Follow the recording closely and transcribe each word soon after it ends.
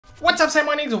What's up,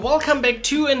 Ionic? Welcome back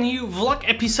to a new vlog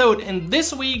episode, and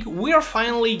this week we are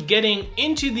finally getting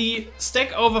into the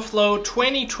Stack Overflow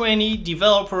 2020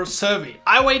 developer survey.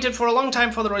 I waited for a long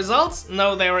time for the results,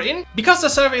 now they are in. Because the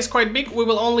survey is quite big, we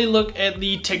will only look at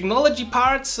the technology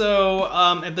part, so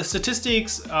at the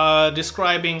statistics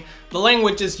describing the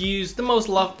languages used, the most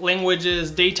loved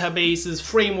languages, databases,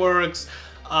 frameworks,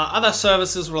 other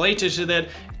services related to that.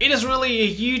 It is really a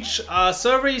huge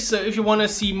survey, so if you want to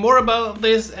see more about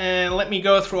this and let me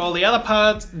go through all the other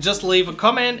parts, just leave a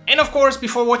comment. And of course,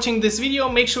 before watching this video,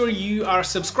 make sure you are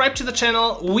subscribed to the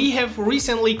channel. We have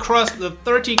recently crossed the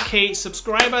 30k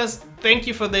subscribers. Thank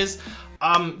you for this.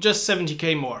 Just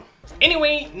 70k more.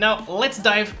 Anyway, now let's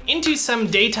dive into some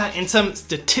data and some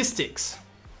statistics.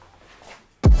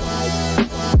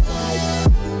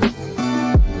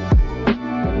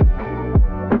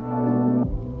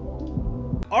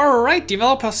 Alright,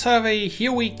 developer survey,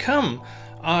 here we come.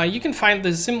 You can find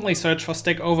this, simply search for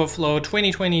Stack Overflow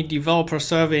 2020 developer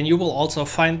survey and you will also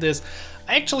find this.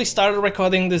 I actually started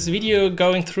recording this video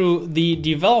going through the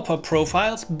developer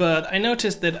profiles, but I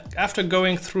noticed that after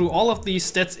going through all of these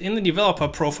stats in the developer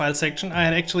profile section, I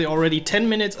had actually already 10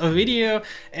 minutes of video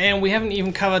and we haven't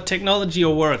even covered technology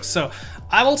or work. So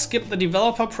I will skip the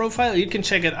developer profile, you can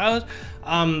check it out.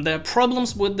 There are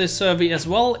problems with this survey as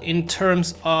well in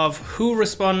terms of who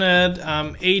responded,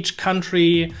 age,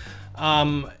 country,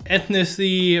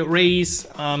 ethnicity, race,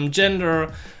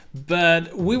 gender,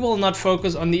 but we will not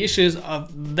focus on the issues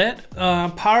of that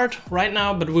part right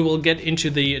now, but we will get into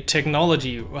the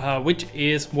technology, which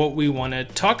is what we want to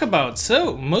talk about.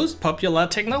 So, most popular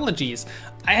technologies.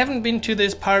 I haven't been to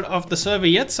this part of the survey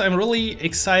yet, so I'm really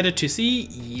excited to see.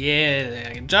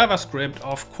 Yeah, JavaScript,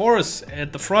 of course,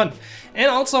 at the front. And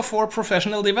also for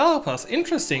professional developers.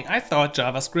 Interesting, I thought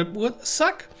JavaScript would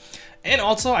suck. And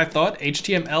also I thought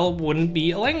HTML wouldn't be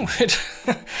a language.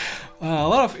 A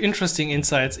lot of interesting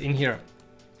insights in here.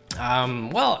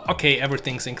 Well, okay,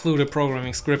 everything's included,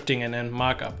 programming, scripting, and then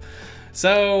markup.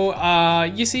 So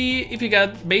you see, if you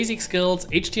got basic skills,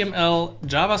 HTML,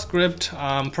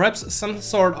 JavaScript, perhaps some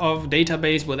sort of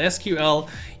database with SQL,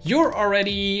 you're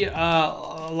already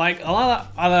like a lot of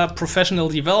other professional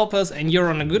developers and you're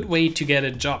on a good way to get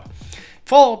a job.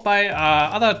 Followed by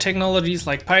other technologies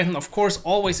like Python, of course,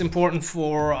 always important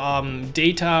for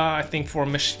data, I think for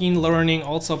machine learning.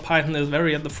 Also Python is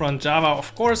very at the front. Java,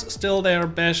 of course, still there,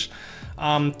 Bash.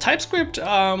 TypeScript,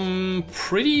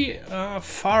 pretty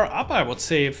far up, I would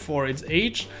say, for its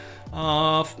age.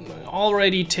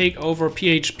 Already take over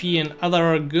PHP and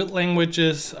other good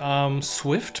languages.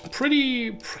 Swift,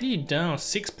 pretty down,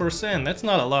 6%. That's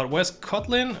not a lot. Where's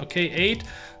Kotlin? Okay, 8,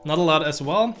 not a lot as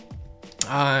well.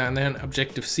 And then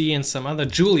Objective-C and some other.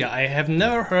 Julia, I have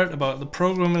never heard about the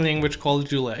programming language called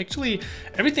Julia. Actually,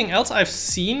 everything else I've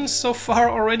seen so far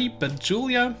already, but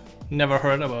Julia, never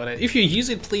heard about it. If you use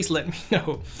it, please let me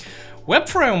know. Web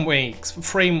frameworks.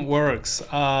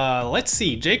 Let's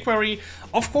see, jQuery,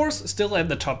 of course, still at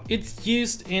the top. It's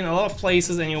used in a lot of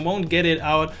places and you won't get it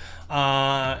out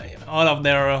of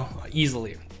there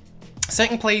easily.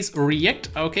 Second place, React.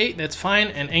 Okay, that's fine.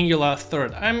 And Angular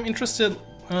third. I'm interested.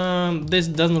 This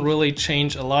doesn't really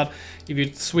change a lot if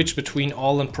you switch between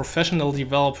all and professional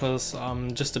developers,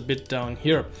 just a bit down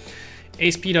here.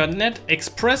 ASP.NET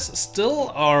Express still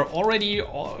are already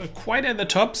quite at the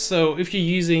top, so if you're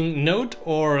using Node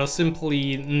or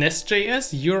simply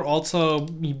Nest.js, you're also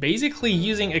basically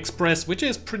using Express, which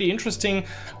is pretty interesting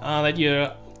that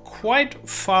you're quite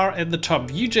far at the top.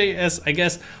 Vue.js, I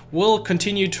guess, will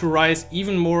continue to rise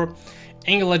even more.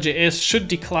 AngularJS should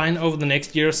decline over the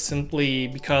next years simply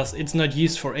because it's not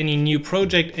used for any new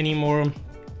project anymore.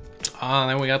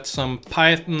 Then we got some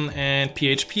Python and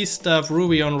PHP stuff,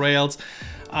 Ruby on Rails.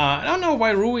 I don't know why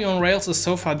Ruby on Rails is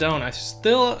so far down. I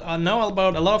still know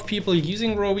about a lot of people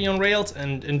using Ruby on Rails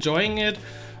and enjoying it.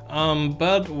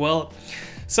 But well,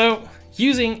 so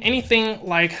using anything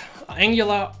like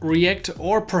Angular, React,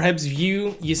 or perhaps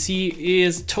Vue, you see,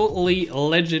 is totally a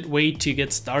legit way to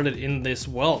get started in this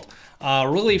world.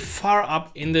 Really far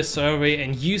up in this survey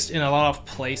and used in a lot of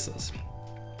places.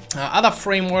 Other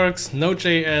frameworks,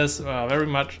 Node.js, very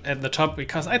much at the top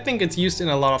because I think it's used in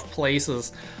a lot of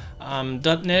places.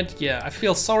 .NET, yeah, I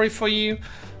feel sorry for you.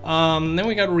 Then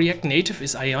we got React Native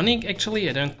is Ionic actually.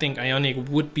 I don't think Ionic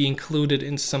would be included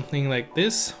in something like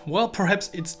this. Well,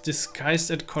 perhaps it's disguised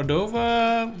at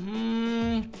Cordova.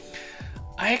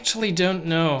 I actually don't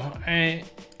know.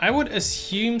 I would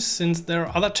assume, since there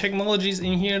are other technologies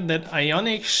in here, that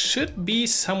Ionic should be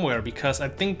somewhere because I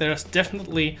think there's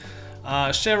definitely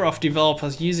a share of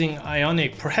developers using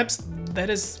Ionic. Perhaps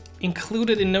that is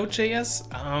included in Node.js.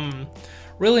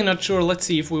 Really not sure. Let's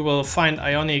see if we will find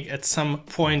Ionic at some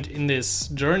point in this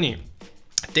journey.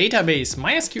 Database,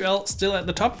 MySQL still at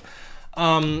the top.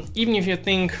 Even if you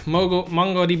think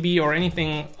MongoDB or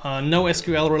anything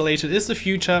NoSQL related is the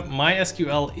future,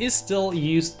 MySQL is still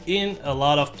used in a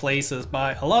lot of places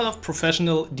by a lot of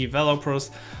professional developers.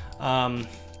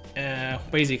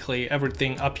 Basically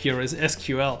everything up here is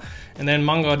SQL, and then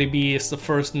MongoDB is the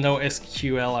first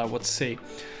NoSQL, I would say.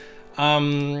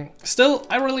 Still,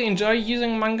 I really enjoy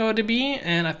using MongoDB,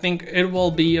 and I think it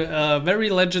will be a very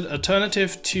legit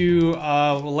alternative to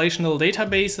relational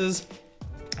databases,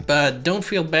 but don't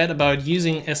feel bad about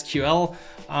using SQL.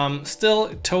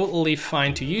 Still totally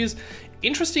fine to use.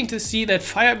 Interesting to see that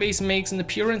Firebase makes an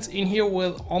appearance in here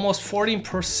with almost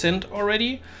 14%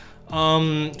 already.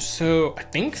 So I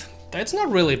think that's not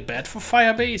really bad for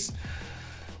Firebase.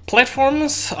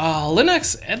 Platforms,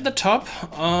 Linux at the top,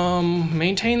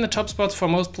 maintain the top spots for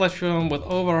most platforms with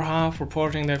over half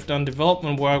reporting they've done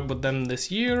development work with them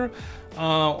this year.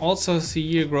 Also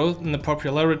see growth in the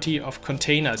popularity of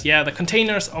containers. Yeah, the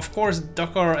containers, of course,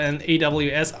 Docker and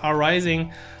AWS are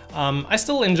rising. I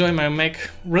still enjoy my Mac.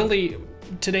 Really,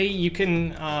 today you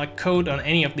can code on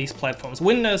any of these platforms.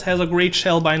 Windows has a great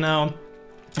shell by now,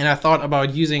 and I thought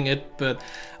about using it, but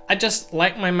I just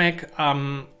like my Mac.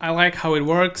 I like how it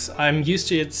works. I'm used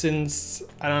to it since,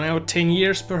 I don't know, 10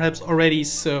 years perhaps already,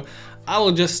 so I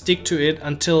will just stick to it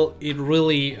until it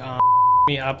really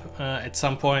me up at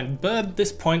some point, but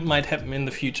this point might happen in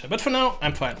the future. But for now,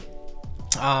 I'm fine.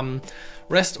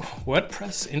 REST,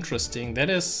 WordPress, interesting. That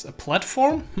is a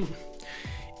platform?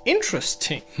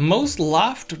 Interesting. Most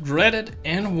loved, dreaded,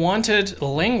 and wanted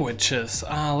languages.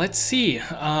 Let's see.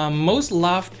 Most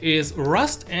loved is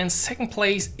Rust, and second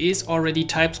place is already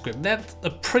TypeScript. That's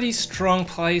a pretty strong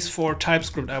place for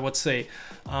TypeScript, I would say.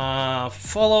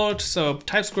 Followed, so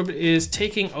TypeScript is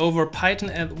taking over Python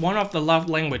as one of the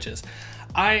loved languages.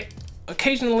 I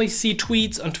occasionally see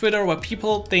tweets on Twitter where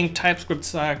people think TypeScript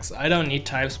sucks, I don't need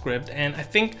TypeScript, and I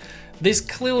think this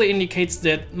clearly indicates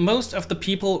that most of the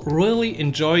people really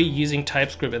enjoy using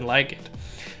TypeScript and like it.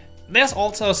 There's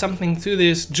also something to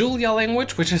this Julia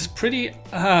language, which is pretty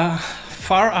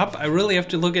far up. I really have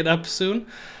to look it up soon.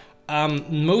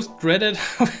 Most dreaded.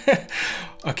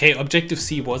 Okay,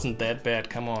 Objective-C wasn't that bad.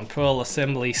 Come on, Perl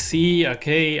assembly C.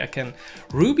 Okay, I can.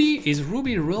 Ruby, is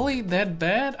Ruby really that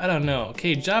bad? I don't know.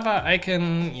 Okay, Java, I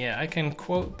can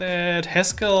quote that.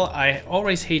 Haskell, I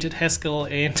always hated Haskell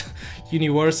in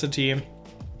university.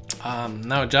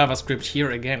 Now JavaScript here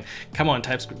again. Come on,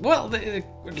 TypeScript. Well, they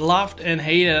loved and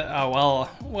hated. Well,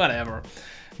 whatever.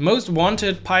 Most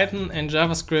wanted, Python and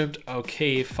JavaScript.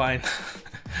 Okay, fine.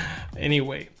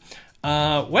 Anyway.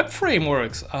 Web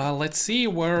frameworks, let's see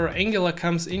where Angular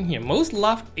comes in here. Most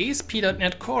loved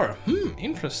ASP.NET Core.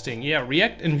 Interesting. Yeah,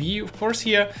 React and Vue, of course,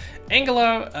 here.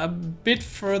 Angular a bit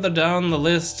further down the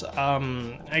list.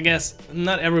 I guess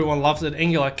not everyone loves it.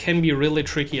 Angular can be really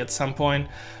tricky at some point.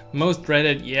 Most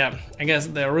dreaded, yeah, I guess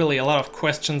there are really a lot of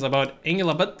questions about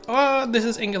Angular, but this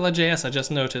is AngularJS, I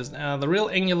just noticed. The real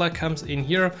Angular comes in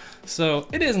here, so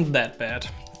it isn't that bad.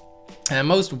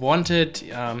 Most wanted,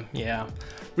 yeah.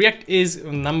 React is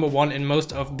number one in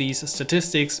most of these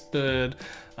statistics, but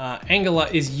Angular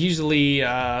is usually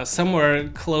somewhere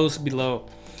close below.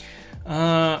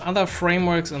 Other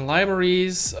frameworks and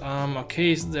libraries.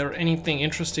 Okay, is there anything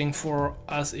interesting for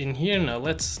us in here? No,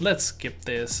 let's skip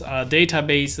this.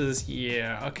 Databases,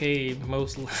 yeah, okay,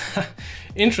 most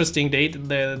interesting data.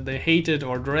 The hated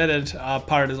or dreaded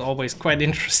part is always quite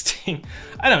interesting.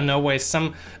 I don't know why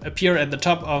some appear at the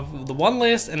top of the one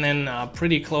list and then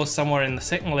pretty close somewhere in the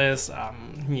second list.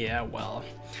 Yeah, well.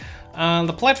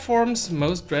 The platforms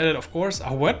most dreaded, of course,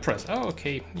 are WordPress. Oh,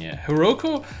 okay, yeah.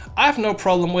 Heroku, I have no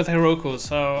problem with Heroku,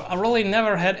 so I really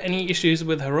never had any issues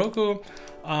with Heroku.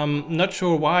 Not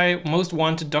sure why. Most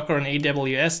wanted, Docker and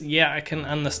AWS. Yeah, I can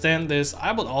understand this.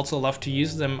 I would also love to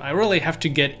use them. I really have to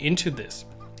get into this.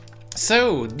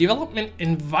 So, development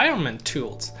environment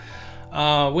tools.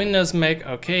 Windows, Mac,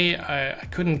 okay, I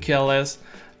couldn't care less.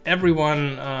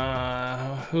 Everyone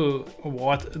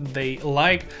what they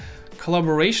like.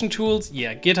 Collaboration tools,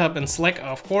 yeah, GitHub and Slack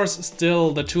are of course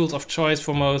still the tools of choice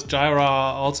for most. Jira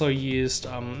also used.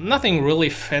 Nothing really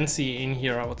fancy in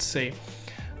here, I would say.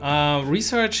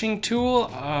 Researching tool,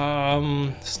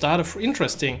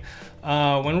 interesting.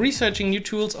 When researching new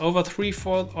tools, over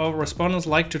 3/4 of respondents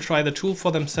like to try the tool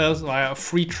for themselves via a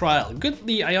free trial. Good,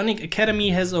 the Ionic Academy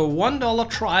has a $1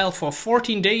 trial for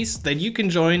 14 days that you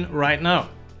can join right now.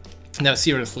 No,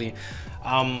 seriously.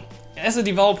 As a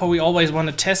developer, we always want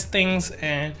to test things,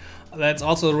 and That's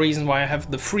also the reason why I have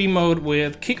the free mode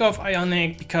with Kickoff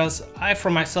Ionic, because I for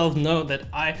myself know that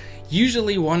I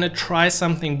usually want to try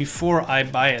something before I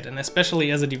buy it, and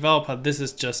especially as a developer this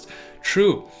is just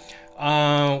true.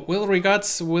 With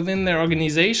regards within their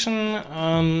organization,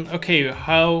 okay,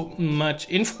 how much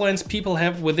influence people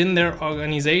have within their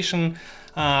organization,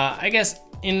 I guess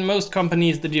in most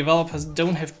companies the developers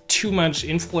don't have too much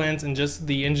influence, and just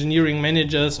the engineering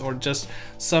managers or just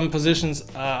some positions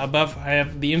above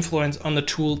have the influence on the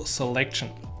tool selection.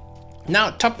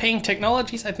 Now, top paying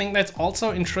technologies, I think that's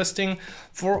also interesting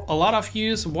for a lot of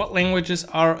you. What languages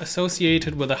are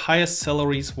associated with the highest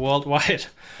salaries worldwide?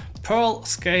 Perl,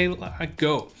 Scala,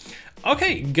 Go.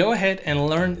 Okay, go ahead and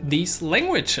learn these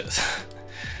languages.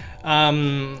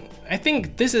 I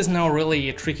think this is now really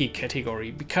a tricky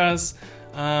category because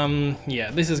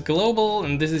yeah, this is global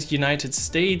and this is United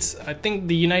States. I think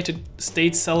the United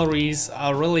States salaries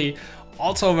are really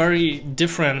also very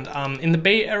different. In the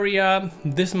Bay Area,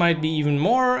 this might be even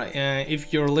more.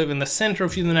 If you live in the center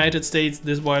of the United States,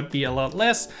 this might be a lot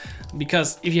less,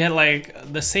 because if you had like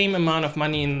the same amount of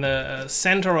money in the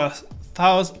center or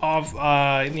south of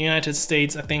the United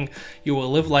States, I think you will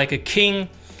live like a king.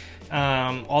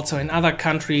 Also in other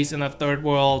countries in the third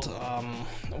world,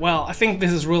 well, I think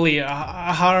this is really a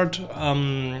hard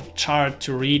chart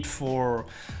to read for,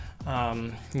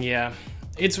 yeah.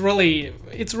 It's really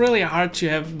hard to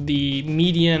have the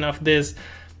median of this,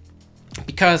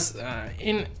 because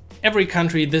in every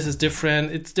country this is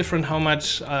different. It's different how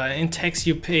much in tax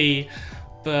you pay,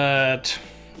 but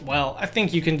well, I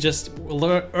think you can just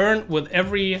earn with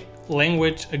every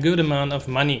language a good amount of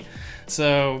money.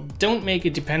 So don't make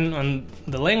it dependent on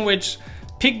the language.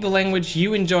 Pick the language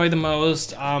you enjoy the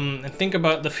most, and think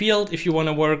about the field. If you want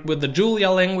to work with the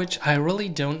Julia language, I really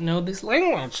don't know this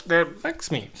language, that bugs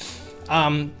me.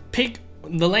 Pick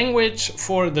the language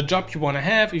for the job you want to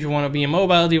have. If you want to be a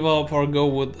mobile developer, go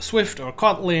with Swift or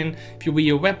Kotlin. If you be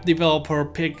a web developer,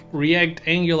 pick React,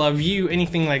 Angular, Vue,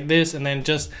 anything like this, and then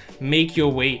just make your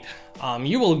way.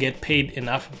 You will get paid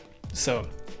enough. So,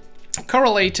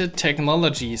 correlated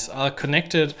technologies are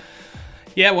connected.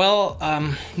 Yeah, well,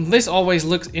 this always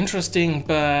looks interesting,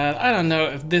 but I don't know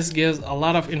if this gives a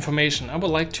lot of information. I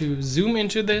would like to zoom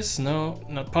into this. No,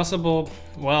 not possible.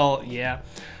 Well, yeah.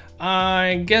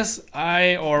 I guess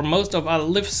I or most of us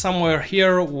live somewhere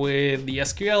here with the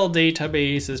SQL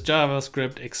databases,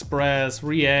 JavaScript, Express,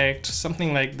 React,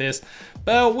 something like this.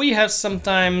 But we have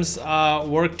sometimes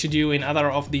work to do in other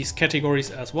of these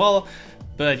categories as well.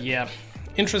 But yeah,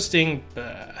 interesting,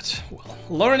 but well,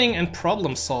 learning and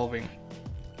problem solving.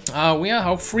 Yeah,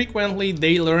 how frequently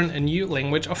they learn a new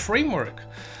language or framework.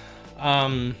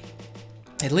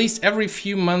 At least every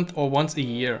few months or once a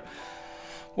year.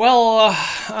 Well,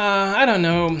 I don't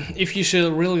know if you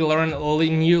should really learn a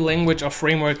new language or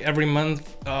framework every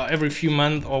month, every few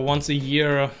months or once a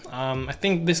year. I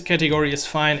think this category is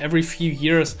fine every few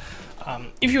years.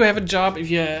 If you have a job,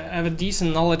 if you have a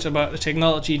decent knowledge about the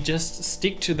technology, just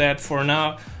stick to that for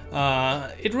now.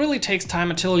 It really takes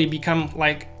time until you become,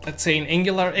 like, let's say, an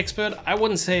Angular expert. I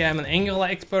wouldn't say I'm an Angular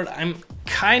expert. I'm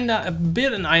kinda a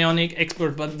bit an Ionic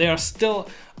expert, but there are still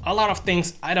a lot of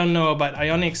things I don't know about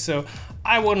Ionic, so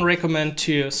I wouldn't recommend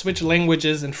to switch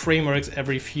languages and frameworks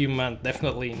every few months,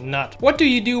 definitely not. What do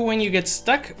you do when you get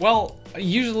stuck? Well,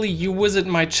 usually you visit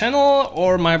my channel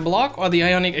or my blog or the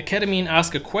Ionic Academy and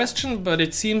ask a question, but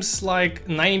it seems like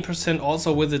 90%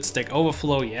 also visit Stack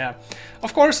Overflow, yeah.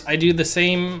 Of course, I do the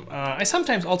same. I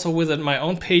sometimes also visit my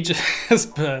own pages,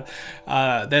 but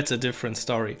that's a different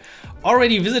story.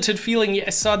 Already visited feeling, yeah, I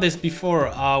saw this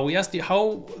before. We asked you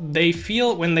how they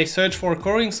feel when they search for a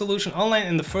coding solution online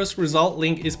and the first result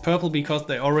link is purple because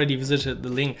they already visited the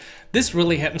link. This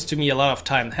really happens to me a lot of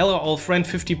time. Hello old friend,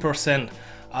 50%.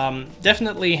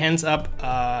 Definitely hands up,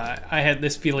 I had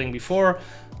this feeling before.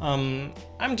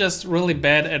 I'm just really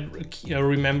bad at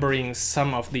remembering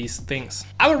some of these things.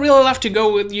 I would really love to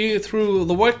go with you through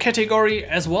the work category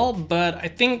as well, but I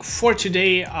think for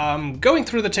today, going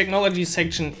through the technology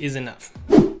section is enough.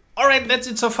 Alright, that's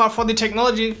it so far for the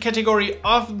technology category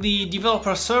of the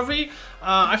developer survey.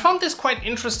 I found this quite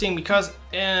interesting because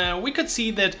we could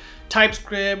see that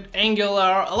TypeScript,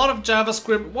 Angular, a lot of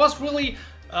JavaScript was really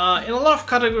in a lot of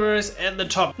categories at the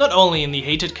top. Not only in the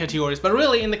hated categories, but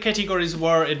really in the categories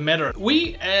where it mattered.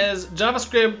 We as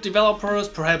JavaScript developers,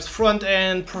 perhaps front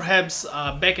end, perhaps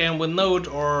back end with Node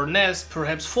or Nest,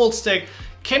 perhaps full stack,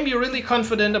 can be really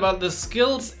confident about the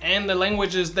skills and the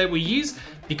languages that we use,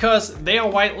 because they are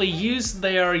widely used,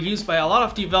 they are used by a lot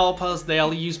of developers, they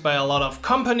are used by a lot of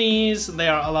companies,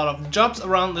 there are a lot of jobs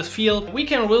around this field. We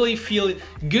can really feel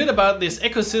good about this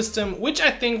ecosystem, which I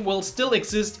think will still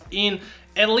exist in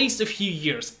at least a few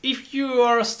years. If you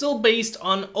are still based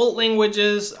on old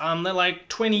languages, they're like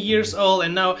 20 years old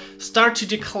and now start to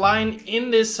decline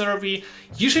in this survey,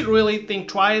 you should really think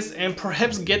twice and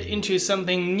perhaps get into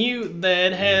something new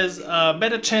that has a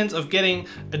better chance of getting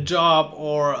a job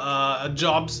or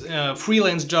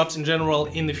freelance jobs in general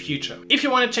in the future. If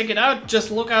you want to check it out,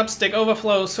 just look up Stack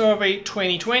Overflow Survey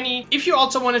 2020. If you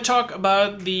also want to talk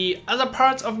about the other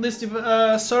parts of this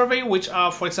survey, which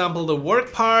are, for example, the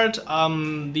work part,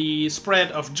 the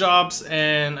spread of jobs,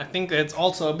 and I think it's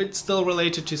also a bit still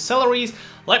related to salaries,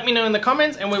 let me know in the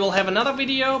comments and we will have another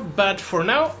video. But for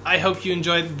now, I hope you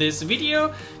enjoyed this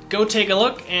video. Go take a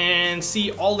look and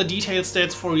see all the detailed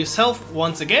stats for yourself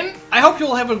once again. I hope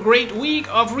you'll have a great week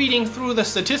of reading through the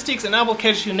statistics, and I will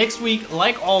catch you next week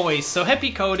like always. So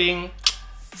happy coding,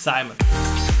 Simon.